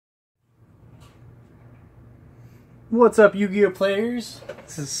What's up, Yu-Gi-Oh players?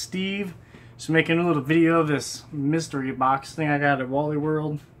 This is Steve. Just making a little video of this mystery box thing I got at Wally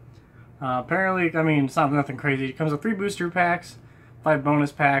World. Apparently, I mean, it's not nothing crazy. It comes with 3 booster packs, 5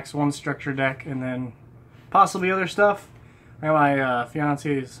 bonus packs, 1 structure deck, and then possibly other stuff. I got my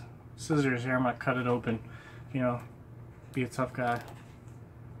fiance's scissors here. I'm gonna cut it open. You know, be a tough guy.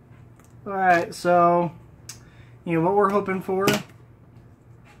 Alright, so, you know, what we're hoping for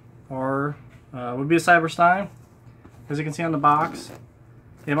would be a Cyberstein. As you can see on the box,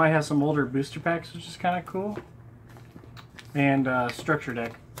 it might have some older booster packs, which is kind of cool. And structure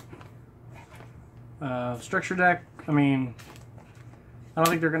deck. Structure deck, I mean, I don't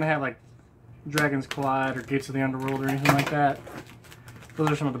think they're going to have like Dragons Collide or Gates of the Underworld or anything like that.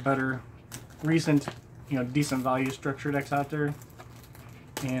 Those are some of the better, recent, you know, decent value structure decks out there.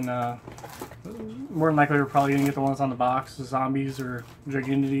 And more than likely we're probably going to get the ones on the box, the Zombies or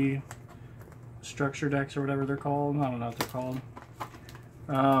Dragunity structure decks or whatever they're called. I don't know what they're called.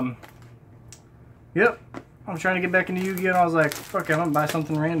 Yep, I'm trying to get back into Yu-Gi-Oh! And I was like, fuck it, I'm gonna buy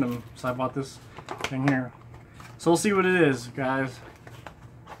something random. So I bought this thing here. So we'll see what it is, guys.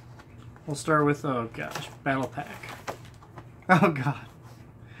 We'll start with, oh gosh, Battle Pack. Oh god.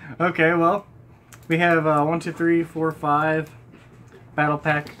 Okay, well, we have 1, 2, 3, 4, 5 Battle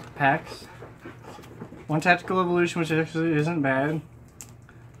Pack packs. 1 Tactical Evolution, which actually isn't bad.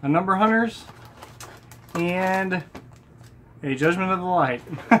 A Number Hunters. And a Judgment of the Light.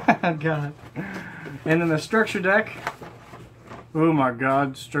 God. And then the structure deck. Oh my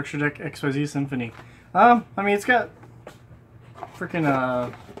god, structure deck XYZ Symphony. I mean, it's got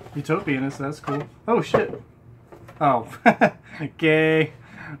freaking Utopia in it, so that's cool. Oh shit. Oh. Okay.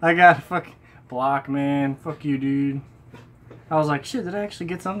 I got fucking block, man. Fuck you, dude. I was like, shit, did I actually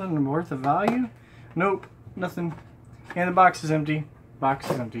get something worth of value? Nope, nothing. And the box is empty. Box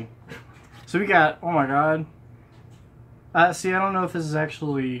is empty. So we got, oh my god. See, I don't know if this is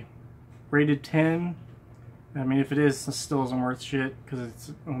actually rated 10. I mean, if it is, it still isn't worth shit because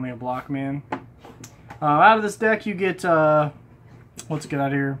it's only a block, man. Out of this deck, you get, let's get out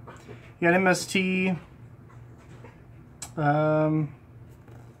of here. You got MST.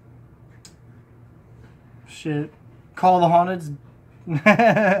 Shit. Call of the Haunted.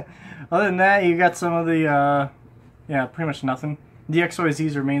 Other than that, you got some of the, yeah, pretty much nothing. The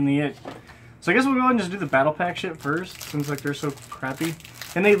XYZs are mainly it. So I guess we'll go ahead and just do the battle pack shit first, since like they're so crappy.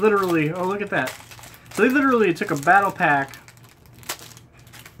 And they literally, oh look at that. So they literally took a battle pack,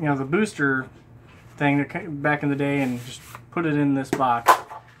 you know, the booster thing that back in the day, and just put it in this box.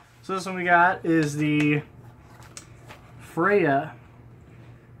 So this one we got is the Freya,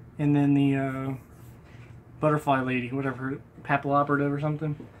 and then the Butterfly Lady, whatever, Papilloperative or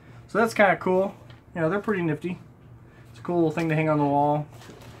something. So that's kind of cool. You know, they're pretty nifty. It's a cool little thing to hang on the wall.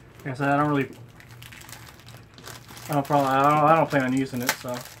 Like I said, I don't plan on using it, so.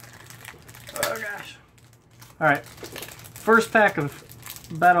 Oh gosh. Alright. First pack of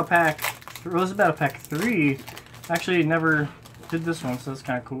Battle Pack. Was it Battle Pack 3? Actually, never did this one, so that's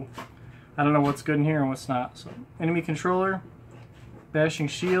kind of cool. I don't know what's good in here and what's not. So, Enemy Controller. Bashing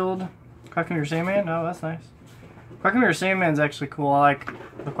Shield. Quackamiru Sandman. Oh, that's nice. Quackamiru Sandman's actually cool. I like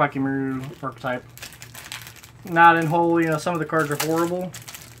the Quackamiru archetype. Not in whole, you know, some of the cards are horrible.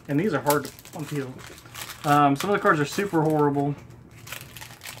 And these are hard to unpeel. Some of the cards are super horrible.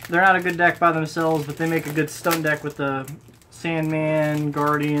 They're not a good deck by themselves, but they make a good stun deck with the Sandman,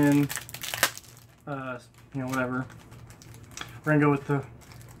 Guardian, you know, whatever. We're gonna go with the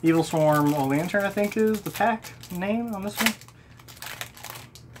Evil Swarm or Lantern, I think is the pack name on this one.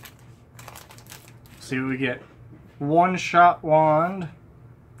 Let's see what we get. One Shot Wand,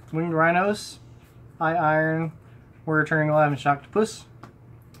 Winged Rhinos, Eye Iron, Warrior Turning Alive, and Shocktopus.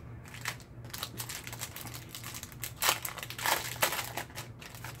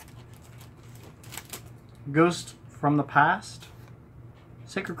 Ghost from the Past,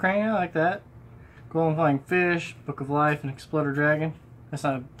 Sacred Crane, I like that. Golden Flying Fish, Book of Life, and Exploder Dragon. That's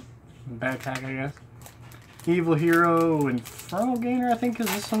not a bad pack, I guess. Evil Hero, Infernal Gainer, I think is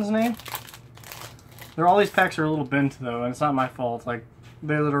this one's name. All these packs are a little bent though, and it's not my fault. Like,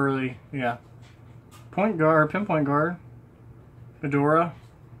 they literally, yeah. Pinpoint Guard, Fedora,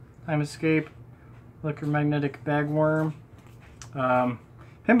 Time Escape, Electromagnetic Bagworm.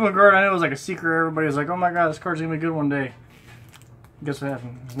 Pinpoint Guard, I know it was like a secret. Everybody was like, oh my god, this card's gonna be good one day. Guess what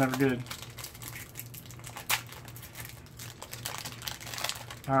happened? It's never good.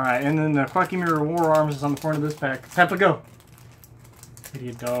 Alright, and then the Quackamiru War Arms is on the front of this pack. Let's have a go.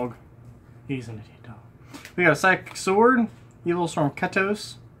 Idiot dog. He's an idiot dog. We got a Psychic Sword, Evil Storm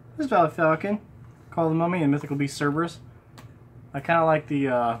Ketos, this is Valley Falcon, Call of the Mummy, and Mythical Beast Cerberus. I kind of like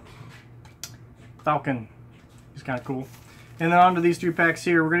the Falcon He's kind of cool. And then on to these 3 packs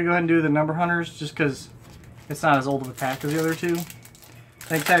here. We're going to go ahead and do the number hunters just because it's not as old of a pack as the other 2. I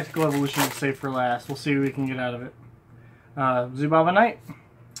think Tactical Evolution will save for last. We'll see what we can get out of it. Zubaba Knight,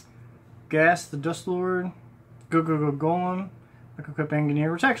 Gas the Dust Lord, Go Golem, Equip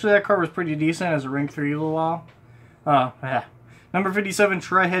Engineer, which actually that card was pretty decent as a rank 3 a little while. Yeah. Number 57,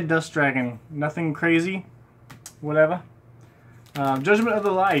 Tri-Head Dust Dragon. Nothing crazy. Whatever. Judgment of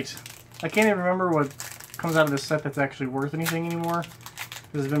the Light. I can't even remember what comes out of this set that's actually worth anything anymore.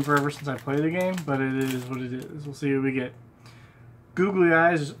 It's been forever since I played the game, but it is what it is. We'll see what we get. Googly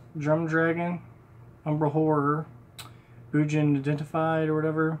Eyes, Drum Dragon, Umbra Horror, Bujin Identified or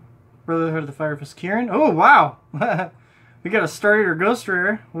whatever. Brotherhood of the Fire Fist Kieran. Oh, wow! We got a Star Eater Ghost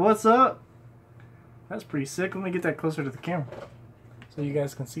Rare. What's up? That's pretty sick. Let me get that closer to the camera so you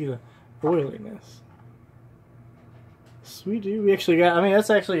guys can see the oiliness. Sweet, dude. We actually got, I mean, that's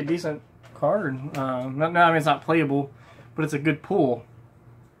actually a decent card. I mean, it's not playable, but it's a good pull.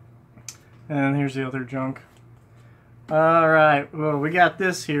 And here's the other junk. Alright, well, we got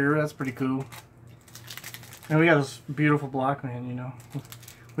this here. That's pretty cool. And we got this beautiful Blockman, you know.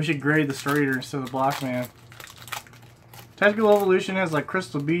 We should grade the Star Eater instead of the Blockman. Tactical Evolution has like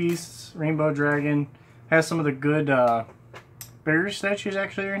Crystal Beasts, Rainbow Dragon. Has some of the good barrier statues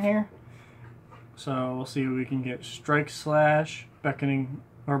actually are in here. So we'll see what we can get. Strike Slash, Beckoning,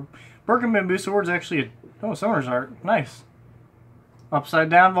 or Broken Bamboo Sword's actually a, Summer's Art. Nice. Upside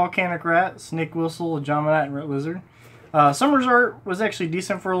Down Volcanic Rat, Snake Whistle, Jamanite, and Red Lizard. Summer's Art was actually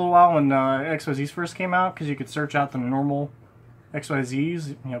decent for a little while when XYZs first came out because you could search out the normal XYZs,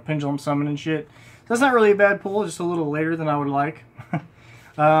 you know, Pendulum Summon and shit. So that's not really a bad pull, just a little later than I would like.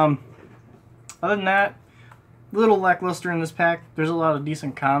 Other than that, a little lackluster in this pack. There's a lot of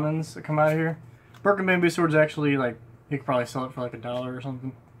decent commons that come out of here. Broken Bamboo Sword's actually, like, you could probably sell it for like $1 or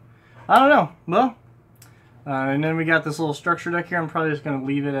something. I don't know. Well, and then we got this little structure deck here. I'm probably just going to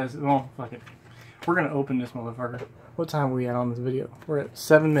leave it as, well, fuck it. We're going to open this motherfucker. What time are we at on this video? We're at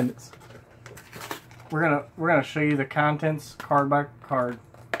 7 minutes. We're gonna show you the contents card by card.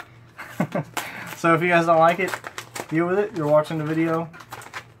 So if you guys don't like it, deal with it. You're watching the video.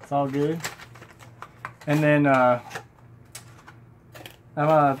 It's all good. And then I'm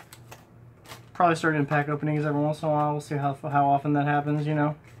probably starting pack openings every once in a while. We'll see how often that happens, you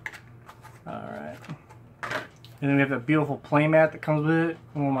know. Alright. And then we have that beautiful playmat that comes with it.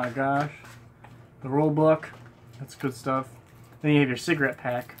 Oh my gosh. The roll book. That's good stuff. Then you have your cigarette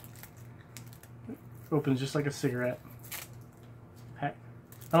pack. It opens just like a cigarette pack.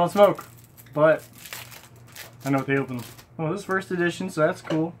 I don't smoke, but I know what they open. Well, this is first edition, so that's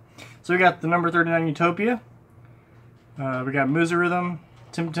cool. So we got the number 39 Utopia. We got Musa-Rhythm,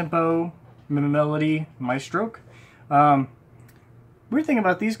 Tempo, Melody, Maestroke. Weird thing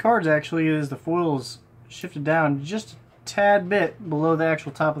about these cards actually is the foil's shifted down just a tad bit below the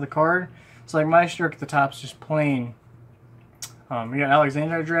actual top of the card. It's like Maestroke at the top's just plain. We got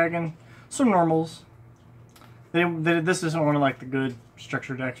Alexander Dragon, some normals. This isn't one of like the good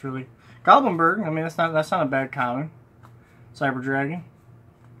structure decks really. Goblinberg, I mean that's not a bad common. Cyber Dragon.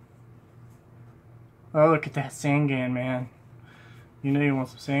 Oh, look at that Sangan, man. You know you want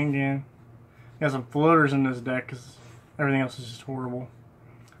some Sangan. Got some floaters in this deck because everything else is just horrible.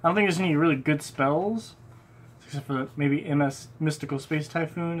 I don't think there's any really good spells, except for maybe MS Mystical Space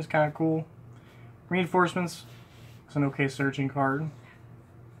Typhoon is kind of cool. Reinforcements, it's an okay searching card.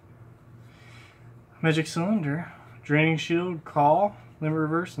 Magic Cylinder, Draining Shield, Call, Limit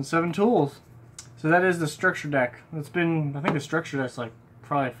Reverse, and 7 tools. So that is the structure deck. It's been, I think the structure deck's like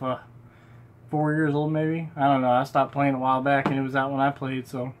probably 4 years old maybe. I don't know. I stopped playing a while back and it was out when I played.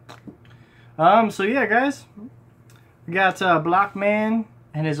 So yeah, guys, we got Blockman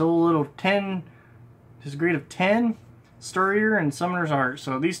and his old little 10, his grade of 10, Star Eater and Summoner's Art.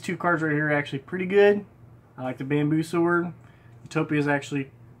 So these two cards right here are actually pretty good. I like the Bamboo Sword. Utopia is actually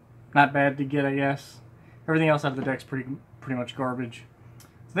not bad to get, I guess. Everything else out of the deck's pretty much garbage.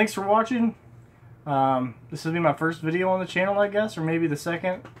 So thanks for watching. This will be my first video on the channel, I guess, or maybe the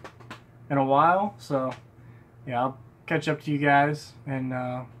second in a while. So yeah, I'll catch up to you guys and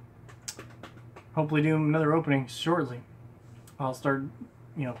hopefully do another opening shortly. I'll start,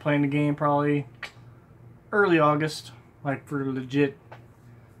 you know, playing the game probably early August, like for legit.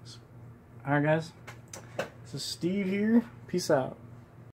 Alright guys, this is Steve here. Peace out.